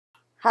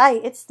Hi,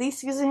 it's the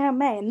Susanna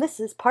May, and this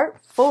is part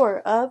 4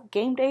 of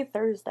Game Day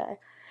Thursday.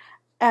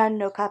 And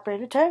no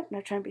copyright attack,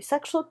 no trying to be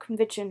sexual,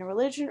 conviction, or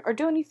religion, or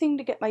do anything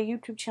to get my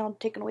YouTube channel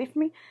taken away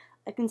from me.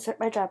 I can start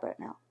my job right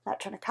now.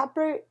 Not trying to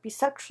copyright, be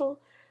sexual,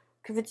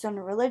 conviction,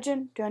 or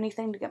religion, do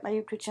anything to get my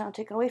YouTube channel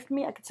taken away from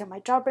me. I can start my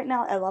job right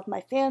now. I love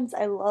my fans.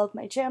 I love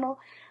my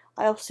channel.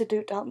 I also do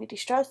it to help me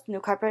de-stress.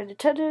 No copyright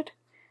intended.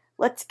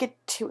 Let's get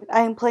to it. I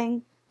am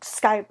playing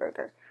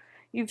Skyburger.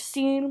 You've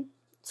seen...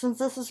 Since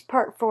this is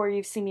part 4,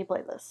 you've seen me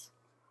play this.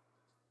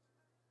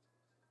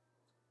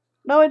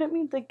 No, I didn't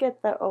mean to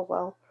get that. Oh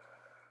well.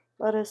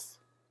 Let us...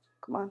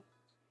 Come on.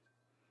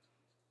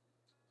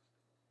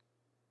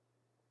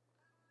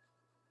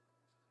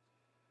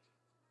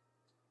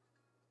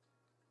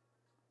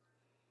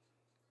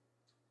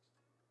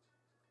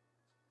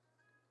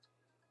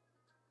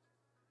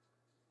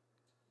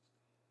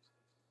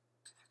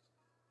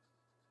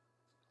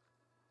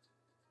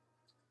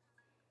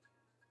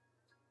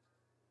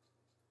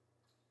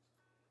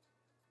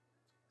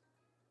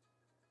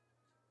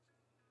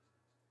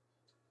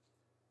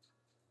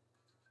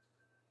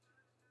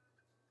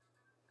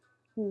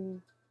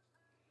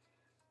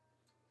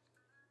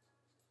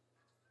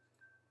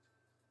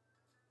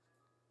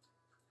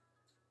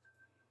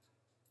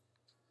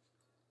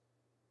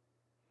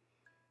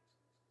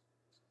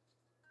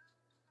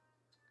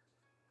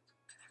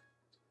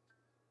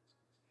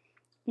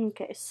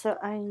 Okay, so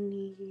I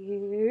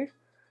need...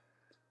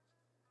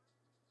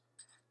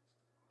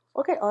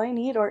 Okay, all I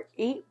need are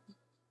 8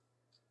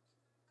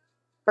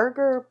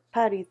 burger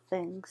patty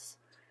things.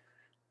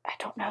 I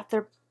don't know if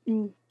they're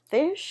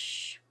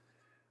fish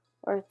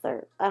or if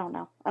they're... I don't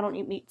know. I don't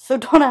eat meat, so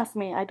don't ask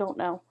me. I don't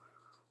know.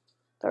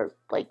 They're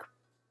like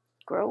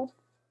grilled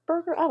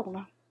burger? I don't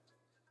know.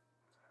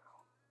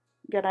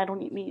 Yet I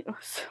don't eat meat,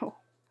 so...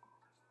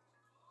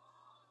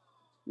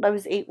 I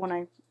was 8 when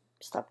I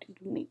stopped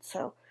eating meat,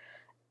 so...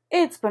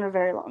 It's been a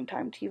very long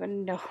time to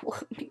even know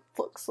what meat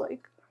looks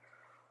like.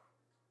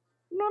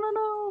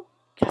 No.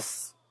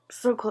 Yes,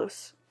 so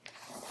close.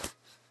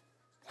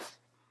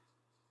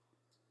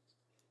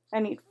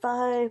 I need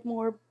 5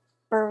 more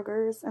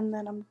burgers and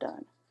then I'm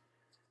done.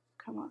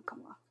 Come on.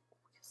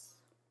 Yes.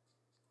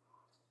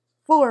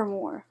 4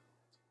 more.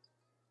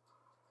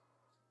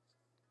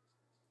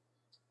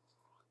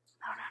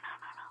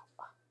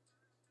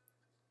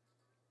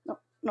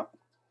 No.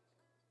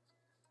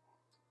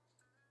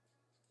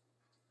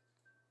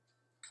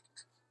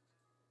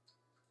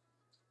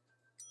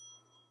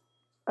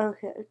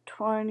 Okay,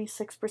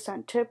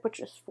 26% tip,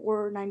 which is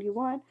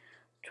 $4.91.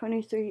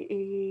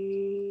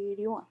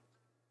 23.81.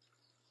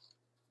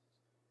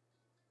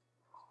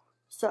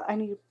 So I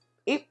need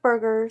 8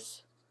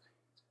 burgers,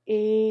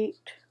 8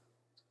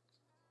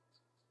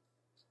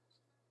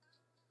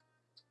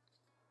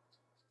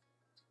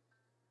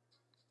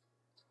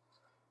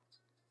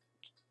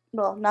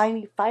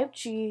 95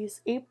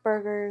 cheese, 8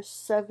 burgers,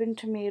 7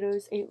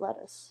 tomatoes, 8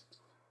 lettuce.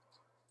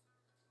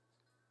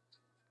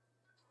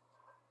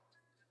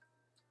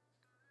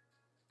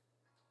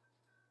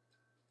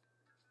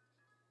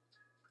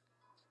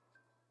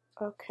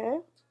 Okay.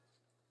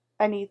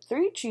 I need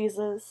 3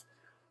 cheeses,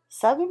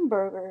 7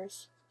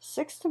 burgers,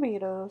 6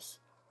 tomatoes,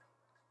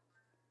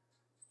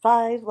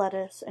 5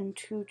 lettuce, and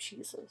 2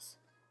 cheeses.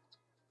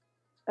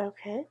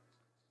 Okay.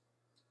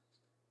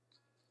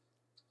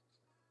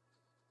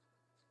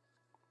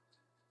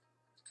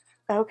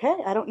 Okay,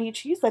 I don't need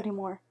cheese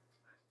anymore.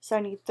 So I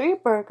need 3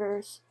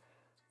 burgers,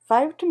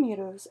 5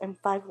 tomatoes, and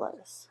 5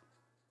 lettuce.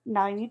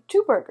 Now I need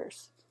 2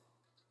 burgers.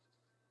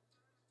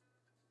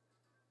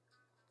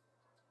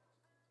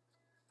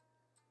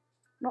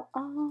 No,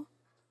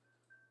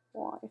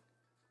 why?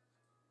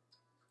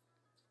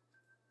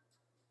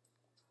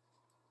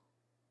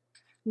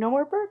 No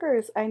more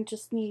burgers. I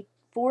just need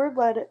 4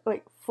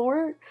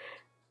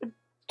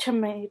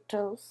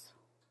 tomatoes,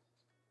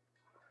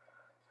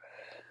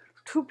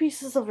 2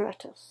 pieces of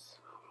lettuce.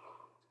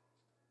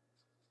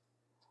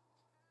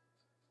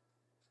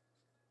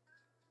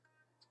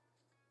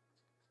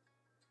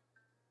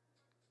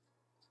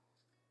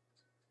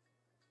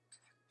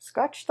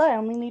 Scratch that, I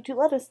only need 2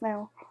 lettuce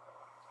now.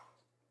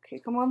 Okay,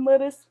 come on,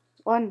 lettuce.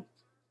 1.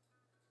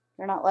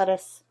 You're not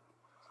lettuce.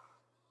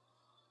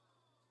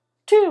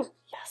 2.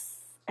 Yes.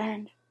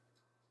 And...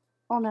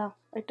 Oh no,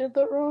 I did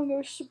that wrong. I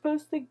was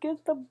supposed to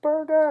get the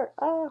burger.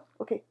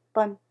 Okay,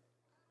 bun.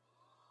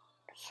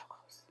 So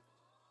close.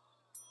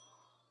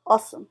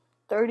 Awesome.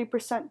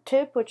 30%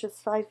 tip, which is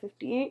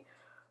 $5.58.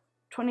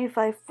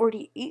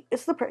 $25.48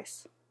 is the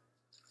price.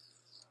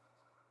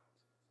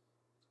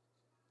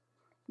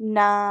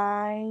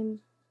 9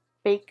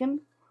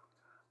 bacon.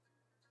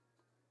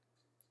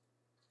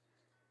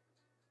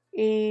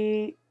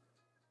 8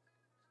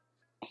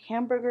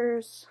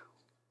 hamburgers.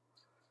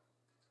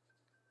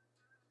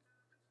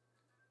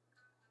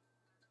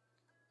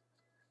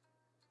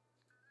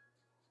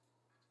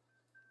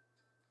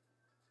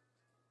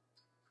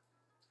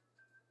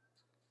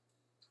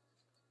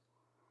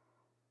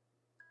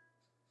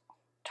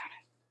 Darn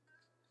it.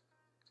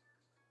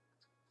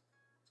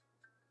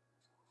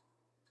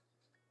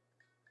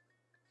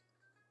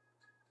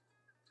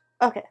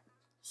 Okay,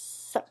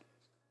 so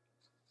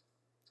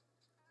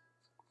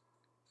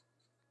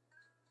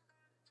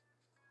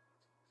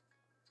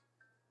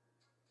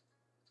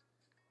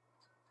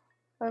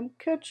I'm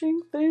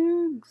catching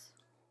things.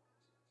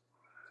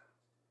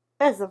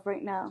 As of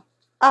right now,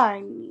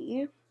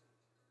 I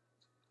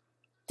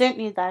didn't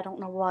need that, I don't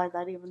know why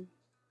that even.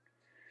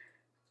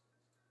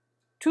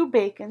 2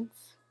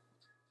 bacons,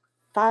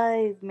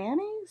 5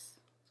 mayonnaise?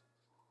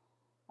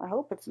 I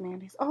hope it's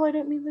mayonnaise. Oh, I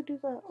didn't mean to do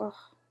that. Ugh.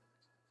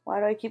 Why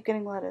do I keep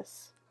getting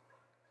lettuce?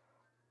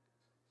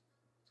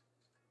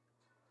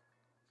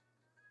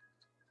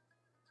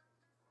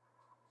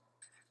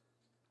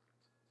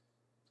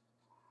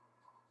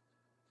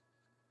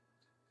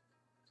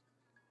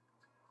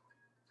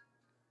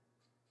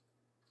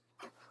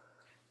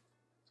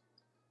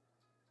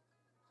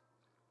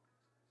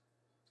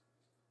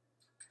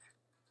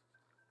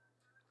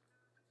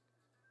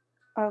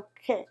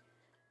 Okay.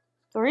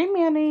 3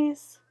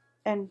 mayonnaise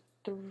and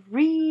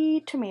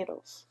 3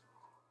 tomatoes.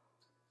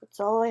 That's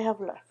all I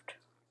have left.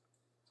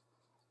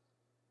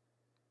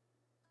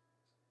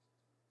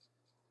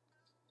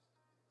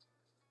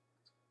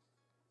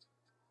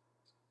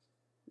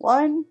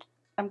 One,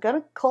 I'm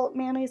gonna call it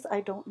mayonnaise,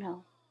 I don't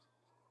know.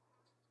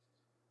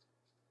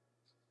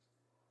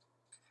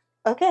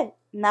 Okay,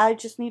 now I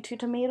just need 2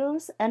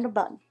 tomatoes and a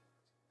bun.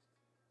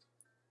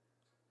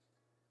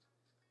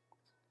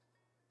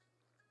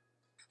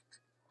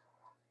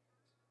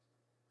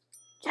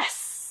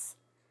 Yes!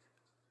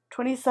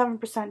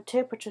 27%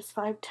 tip, which is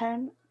 5,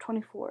 10,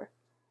 24.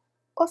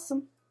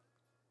 Awesome.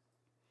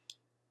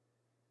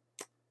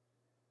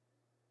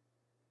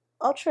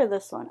 I'll try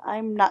this one.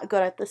 I'm not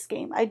good at this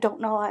game. I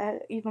don't know why I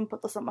even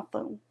put this on my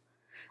phone.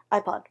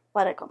 iPod.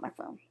 Why'd I call my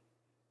phone?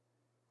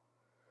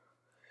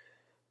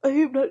 I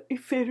am not a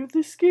fan of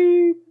this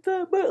game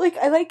that much. Like,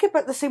 I like it, but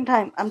at the same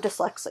time, I'm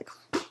dyslexic.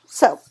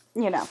 So,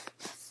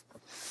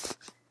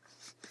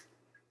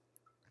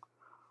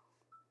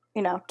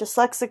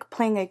 dyslexic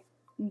playing a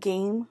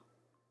game.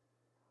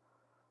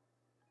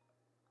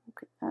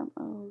 Okay,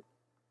 M-O,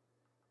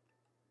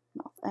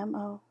 mouth,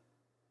 M-O-G-M-H.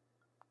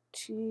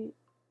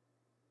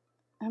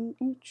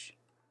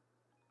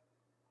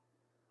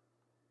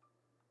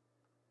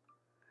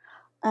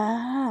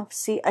 Ah,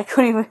 see, I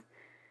couldn't even.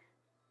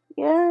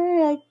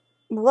 Yeah,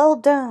 well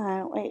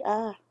done. Wait,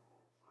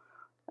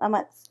 I'm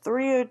at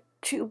 3 or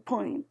 2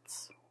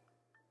 points.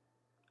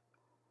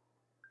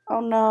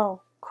 Oh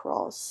no,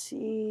 crawl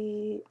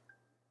C.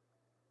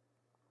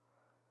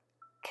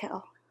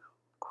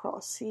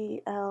 Crawl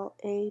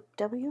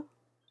C-L-A-W.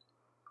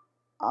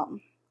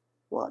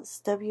 Was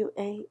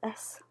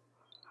W-A-S.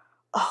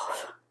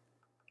 Oh.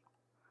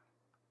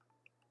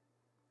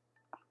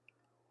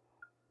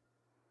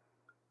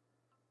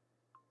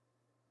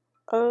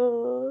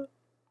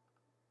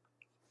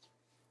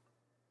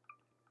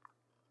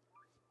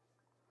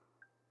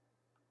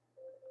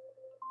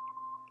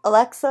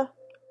 Alexa,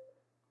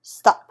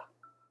 stop.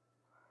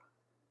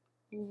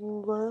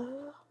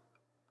 Wait.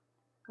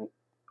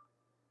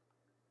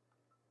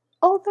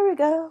 Oh, there we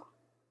go.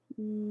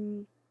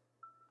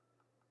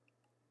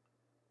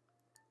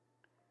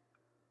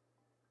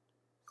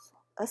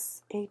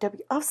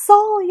 S-A-W. Oh,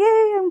 Saul,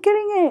 yay, I'm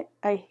getting it.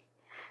 I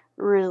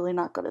really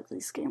not good at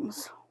these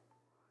games.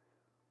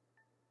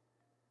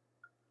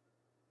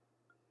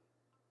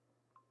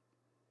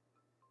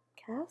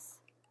 Cass?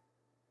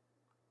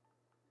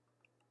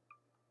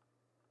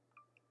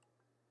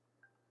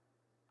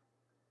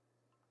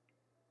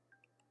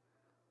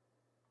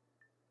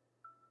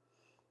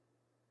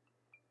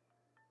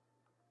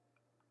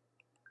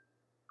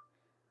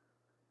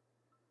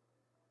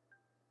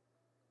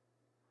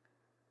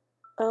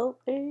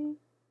 L-A.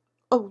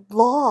 Oh,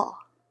 law.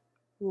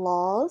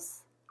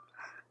 Laws?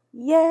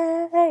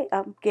 Yay!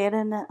 I'm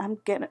getting it. I'm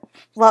not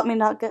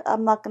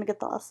I'm not gonna get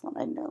the last one,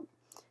 I know.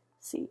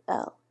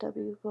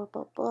 C-L-W, blah,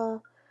 blah,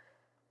 blah.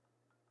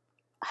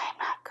 I'm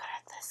not good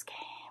at this game.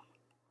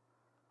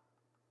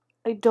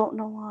 I don't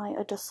know why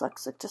a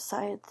dyslexic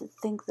decided to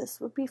think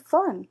this would be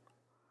fun.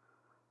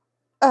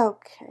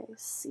 Okay,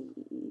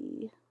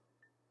 C.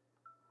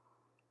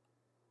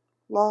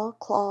 Law,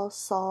 claw,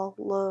 saw,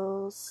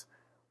 lows,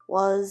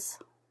 was.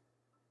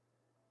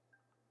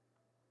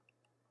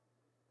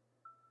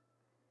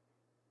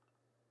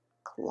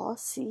 Claw,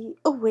 C.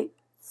 Oh, wait.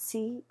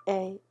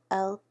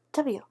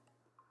 C-A-L-W.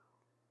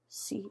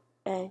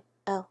 C-A-L-W-S.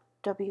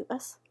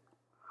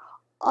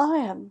 I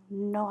have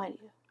no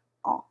idea.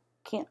 Oh,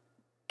 can't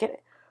get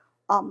it.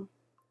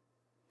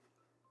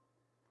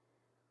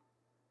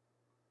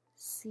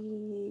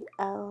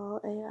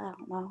 C-L-A, I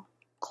don't know.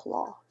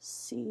 Claw,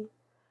 C.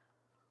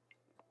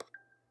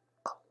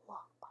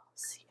 Claw,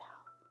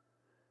 C-L.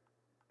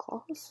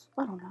 Claws?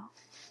 I don't know.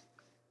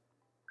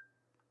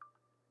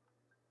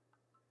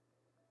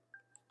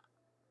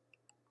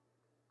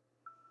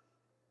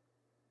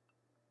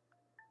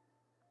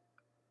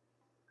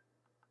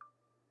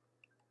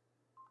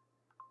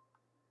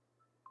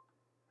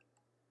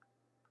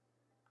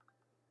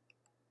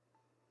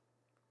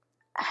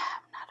 I'm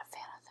not a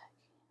fan of that.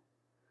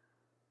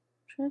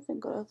 trying to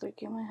think what other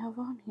game I have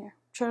on here.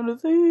 Trying to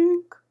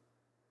think.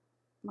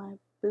 My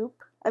boop.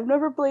 I've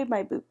never played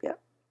my boop yet.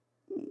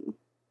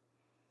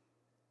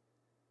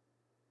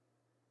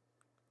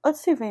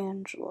 Let's see if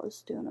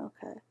Angela's doing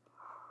okay.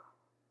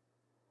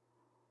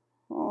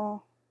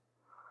 Oh.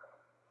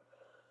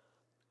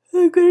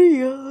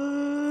 Okay.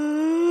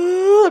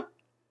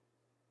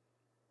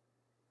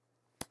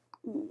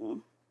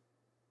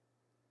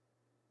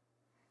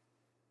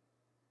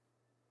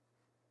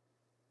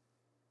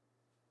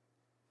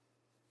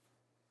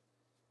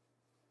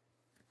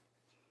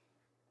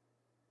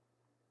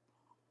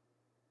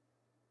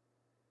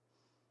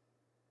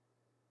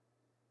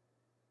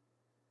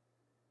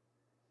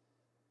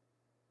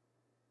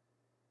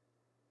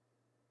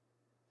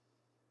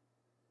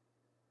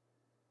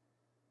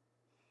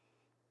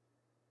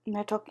 Am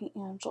I talking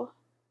Angela?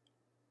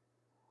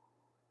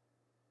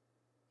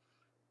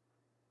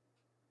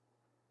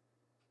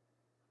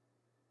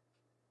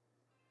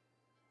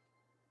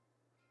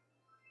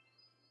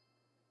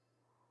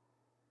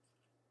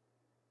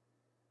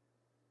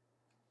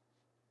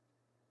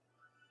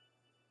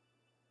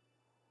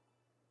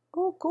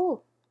 Oh,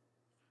 cool.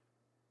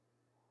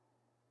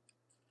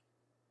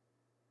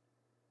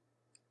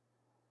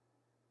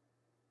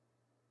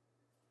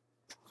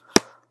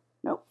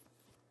 Nope.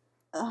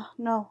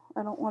 No,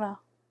 I don't wanna.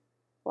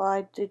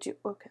 Why did you?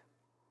 Okay.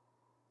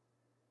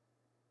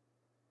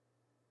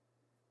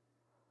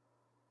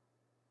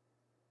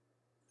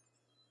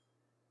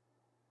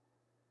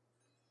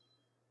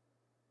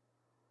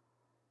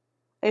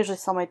 I usually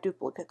sell my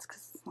duplicates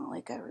because it's not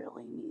like I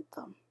really need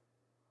them.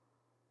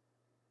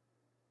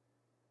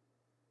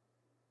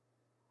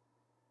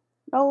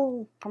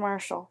 No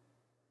commercial.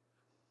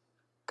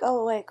 Go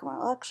away, come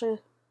on. Actually,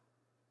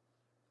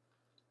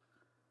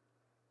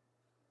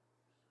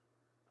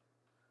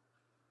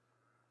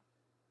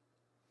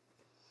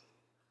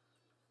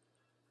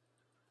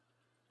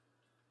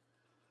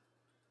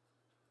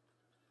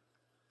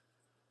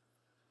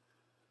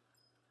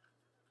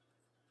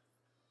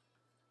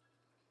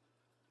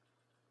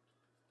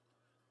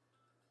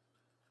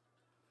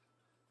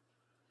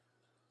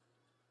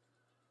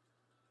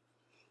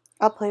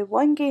 I'll play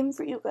one game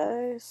for you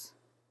guys.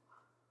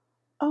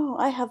 Oh,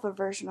 I have a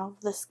version of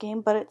this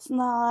game, but it's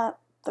not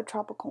the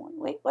tropical one.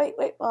 Wait.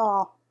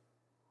 Oh.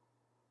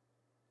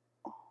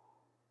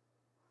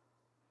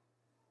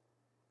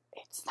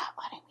 It's not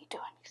letting me do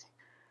anything.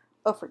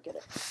 Oh, forget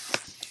it.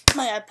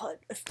 My iPod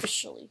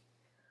officially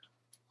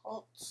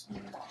halts.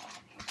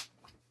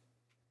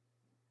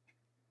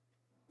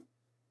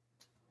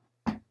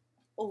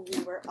 Oh,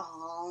 we were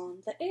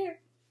on the air.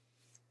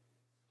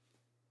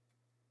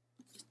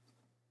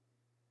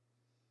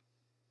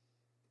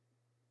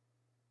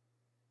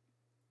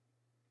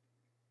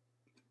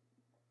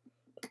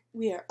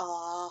 We are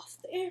off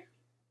the air.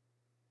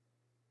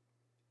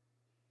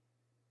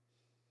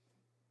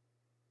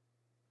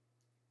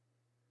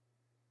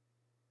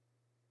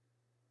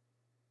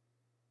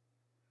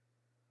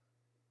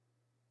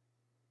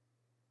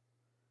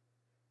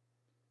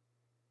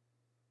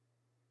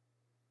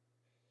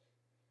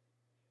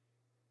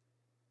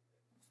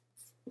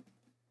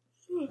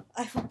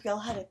 I hope y'all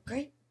had a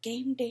great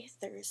game day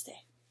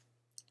Thursday.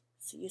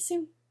 See you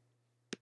soon.